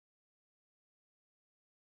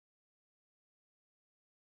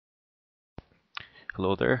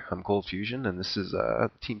Hello there, I'm Cold Fusion, and this is a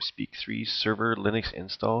Teamspeak 3 server Linux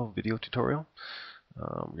install video tutorial.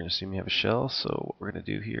 We're going to assume you have a shell, so what we're going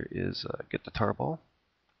to do here is get the tarball.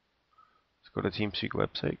 Let's go to the Teamspeak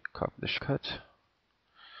website, copy the shortcut.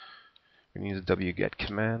 We're going to use the wget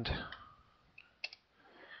command.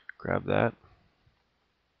 Grab that.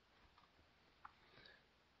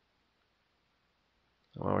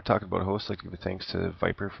 While we're talking about a host, I'd like to give a thanks to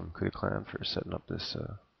Viper from cldbid for setting up this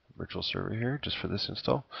virtual server here, just for this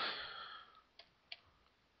install.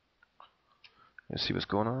 Let's see what's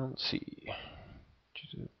going on. Let's see.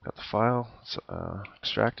 Got the file. Let's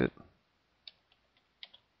extract it.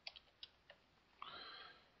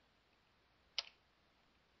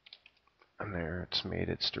 And there, it's made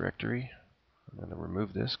its directory. I'm going to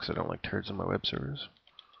remove this because I don't like turds on my web servers.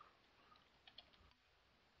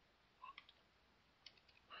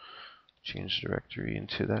 Change the directory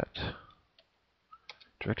into that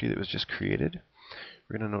directory that was just created.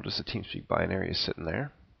 We're going to notice the Teamspeak binary is sitting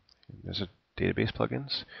there. There's a database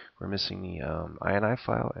plugins. We're missing the INI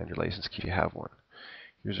file and your license key if you have one.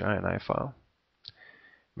 Here's your INI file.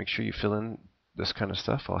 Make sure you fill in this kind of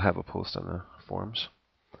stuff. I'll have a post on the forums.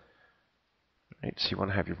 Right, so you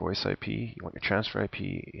want to have your voice IP, you want your transfer IP,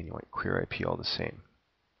 and you want your query IP all the same.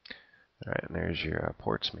 Alright, and there's your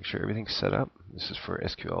ports. Make sure everything's set up. This is for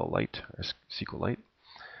SQLite or SQLite.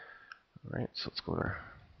 Alright, so let's go to our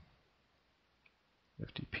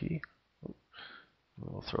FTP.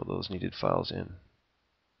 We'll throw those needed files in.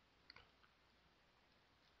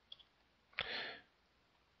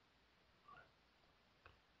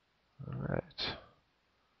 Alright.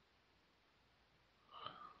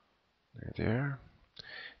 There.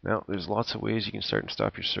 Now, there's lots of ways you can start and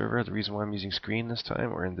stop your server. The reason why I'm using screen this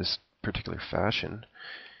time, or in this particular fashion,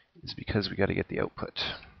 is because we got to get the output.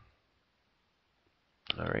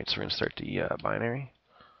 Alright, so we're going to start the binary.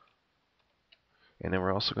 And then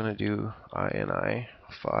we're also going to do ini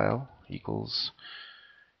file equals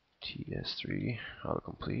ts3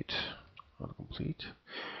 autocomplete.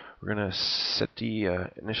 We're going to set the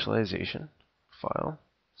initialization file.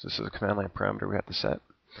 So this is a command line parameter we have to set.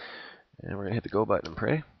 And we're going to hit the go button and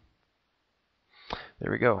pray.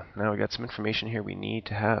 There we go. Now we got some information here we need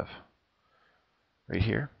to have. Right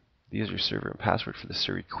here. These are your server and password for the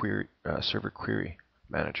server query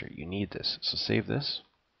manager. You need this. So save this.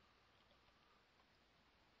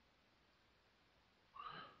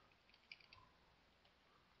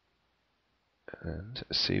 And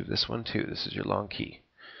save this one too. This is your long key.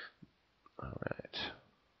 Alright.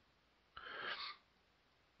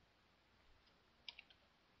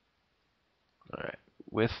 Alright.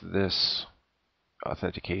 With this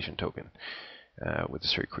authentication token, with the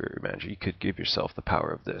server query manager, you could give yourself the power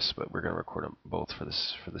of this, but we're going to record them both for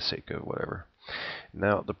the sake of whatever.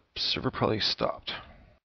 Now the server probably stopped.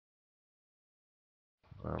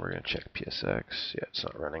 We're going to check PSX. Yeah, it's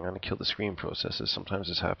not running. I'm going to kill the screen processes. Sometimes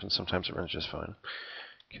this happens. Sometimes it runs just fine.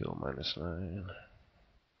 Kill -9.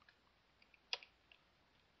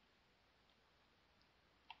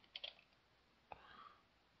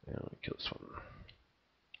 And let me kill this one.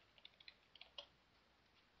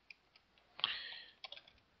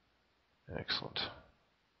 Excellent. Just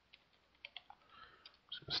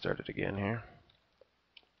going to start it again here.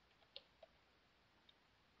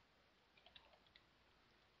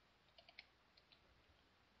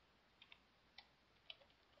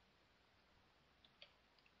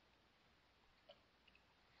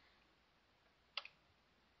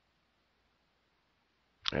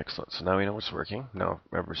 Excellent. So now we know what's working. Now,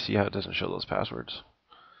 remember, see how it doesn't show those passwords?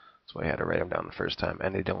 That's why I had to write them down the first time,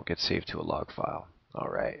 and they don't get saved to a log file.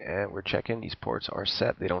 Alright, and we're checking. These ports are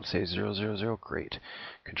set. They don't say 000. Great.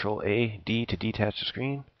 Control A, D to detach the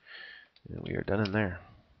screen, and we are done in there.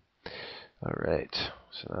 Alright,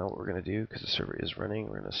 so now what we're going to do, because the server is running,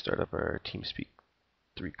 we're going to start up our Teamspeak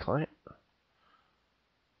 3 client.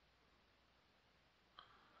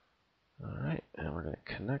 Alright, and we're going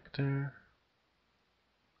to connect there.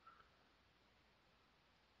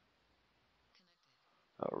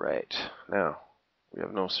 Alright, now we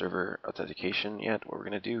have no server authentication yet. What we're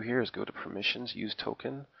going to do here is go to permissions, use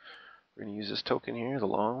token. We're going to use this token here, the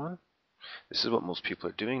long one. This is what most people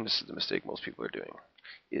are doing. This is the mistake most people are doing,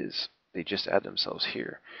 is they just add themselves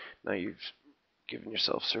here. Now you've given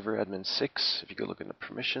yourself serveradmin 6. If you go look in the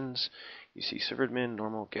permissions, you see serveradmin,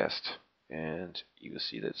 normal, guest, and you will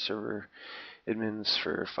see that server admins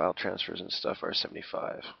for file transfers and stuff are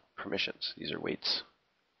 75. Permissions, these are weights.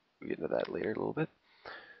 We'll get into that later a little bit.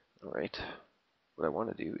 Alright, what I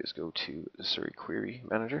want to do is go to the server query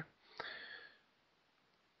manager.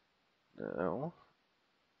 Now,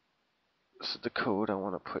 this is the code I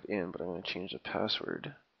want to put in, but I'm going to change the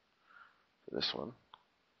password for this one.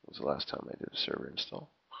 was the last time I did a server install.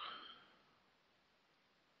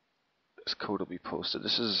 This code will be posted.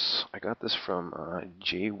 I got this from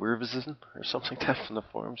YoUrPaSSwOrD or something like that from the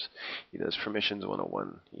forums. He does permissions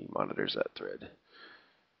 101. He monitors that thread.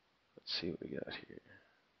 Let's see what we got here.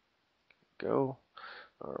 Go.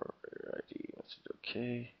 Our ID message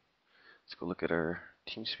okay. Let's go look at our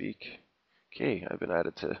TeamSpeak. Okay, I've been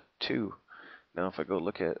added to 2. Now if I go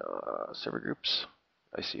look at server groups,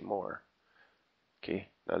 I see more. Okay,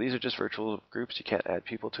 now these are just virtual groups. You can't add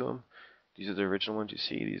people to them. These are the original ones you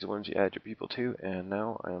see. These are the ones you add your people to. And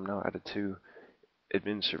now I am now added to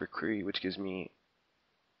admin server query, which gives me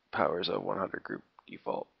powers of 100 group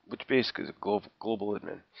default, which basically is a global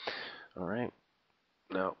admin. All right.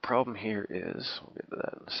 Now, problem here is, we'll get to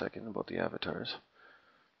that in a second about the avatars.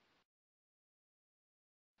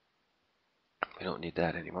 We don't need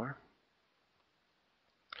that anymore.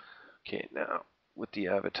 Okay, now with the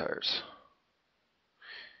avatars,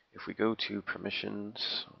 if we go to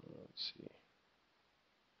permissions, let's see.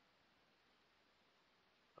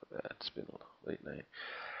 It's been a late night.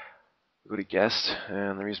 We go to guest,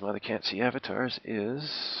 and the reason why they can't see avatars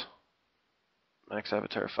is max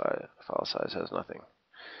avatar file size has nothing.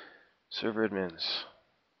 Server admins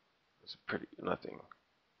is pretty nothing.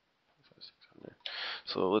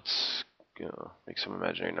 So let's make some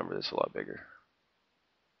imaginary number that's a lot bigger.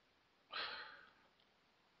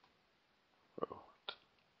 Oh,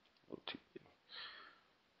 a little too big.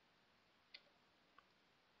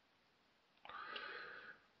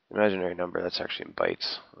 Imaginary number, that's actually in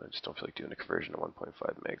bytes. I just don't feel like doing a conversion to 1.5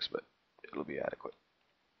 megs, but it'll be adequate.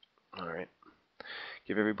 Alright.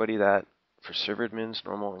 Give everybody that. For server admins,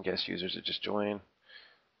 normal and guest users that just join,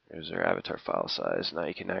 there's their avatar file size. Now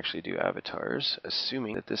you can actually do avatars,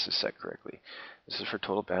 assuming that this is set correctly. This is for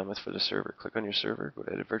total bandwidth for the server. Click on your server, go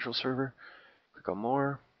to edit virtual server, click on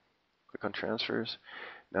more, click on transfers.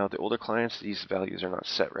 Now the older clients, these values are not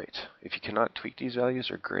set right. If you cannot tweak these values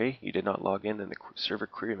or gray, you did not log in the server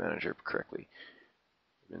query manager correctly.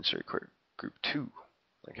 Insert group 2.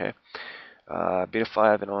 Okay. Beta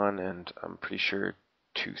 5 and on, and I'm pretty sure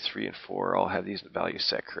 2, 3, and 4 all have these values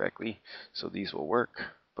set correctly, so these will work,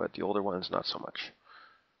 but the older ones not so much.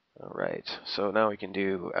 Alright, so now we can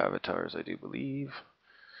do avatars, I do believe.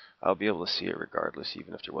 I'll be able to see it regardless,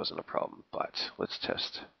 even if there wasn't a problem, but let's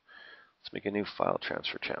test. Let's make a new file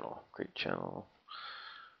transfer channel. Create channel,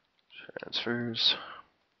 transfers,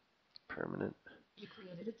 permanent. You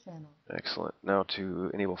created a channel. Excellent. Now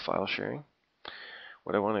to enable file sharing,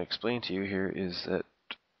 what I want to explain to you here is that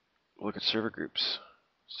look at server groups.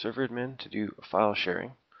 Server admin to do file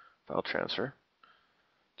sharing, file transfer.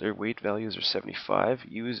 Their weight values are 75.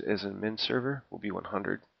 Use as an admin server will be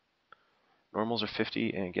 100. Normals are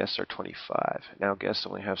 50 and guests are 25. Now guests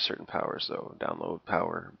only have certain powers though. Download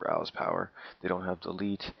power, browse power. They don't have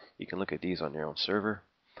delete. You can look at these on your own server.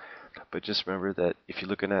 But just remember that if you're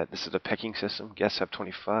looking at, this is a pecking system. Guests have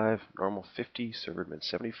 25, normal 50, server admin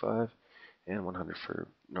 75, and 100 for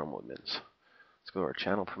normal admins. Let's go to our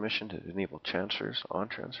channel permission to enable transfers, on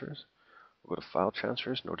transfers. We'll go to file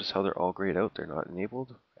transfers. Notice how they're all grayed out. They're not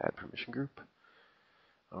enabled. Add permission group.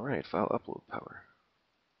 Alright, file upload power.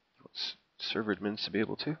 Server admins to be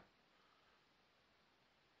able to.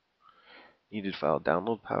 Needed file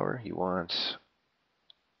download power. You want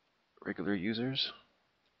regular users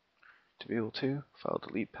to be able to. File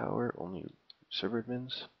delete power, only server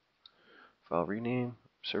admins. File rename,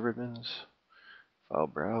 server admins. File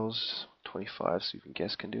browse, 25, so even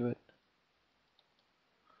guests can do it.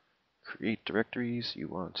 Create directories, you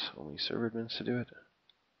want only server admins to do it.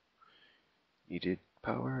 Needed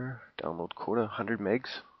power, download quota, 100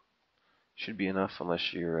 megs. Should be enough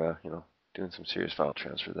unless you're, doing some serious file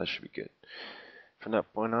transfer. That should be good. From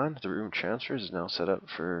that point on, the room transfers is now set up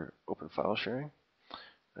for open file sharing.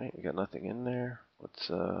 Right, we got nothing in there. Let's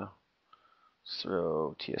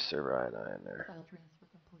throw TS server INI in there. File transfer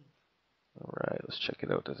complete. Alright, let's check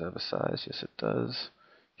it out. Does it have a size? Yes, it does.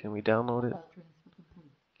 Can we download it? File transfer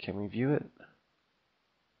complete. Can we view it?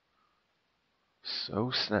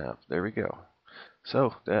 So snap. There we go.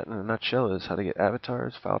 So that in a nutshell is how to get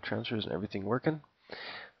avatars, file transfers, and everything working.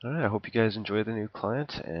 Alright, I hope you guys enjoy the new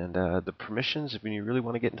client. And the permissions, if you really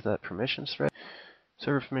want to get into that permissions thread,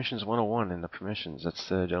 server permissions 101 in the permissions. That's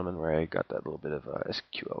the gentleman where I got that little bit of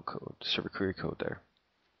SQL code, server query code there.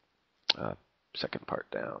 Second part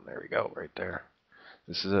down. There we go, right there.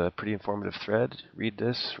 This is a pretty informative thread. Read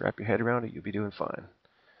this, wrap your head around it, you'll be doing fine.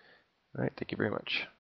 Alright, thank you very much.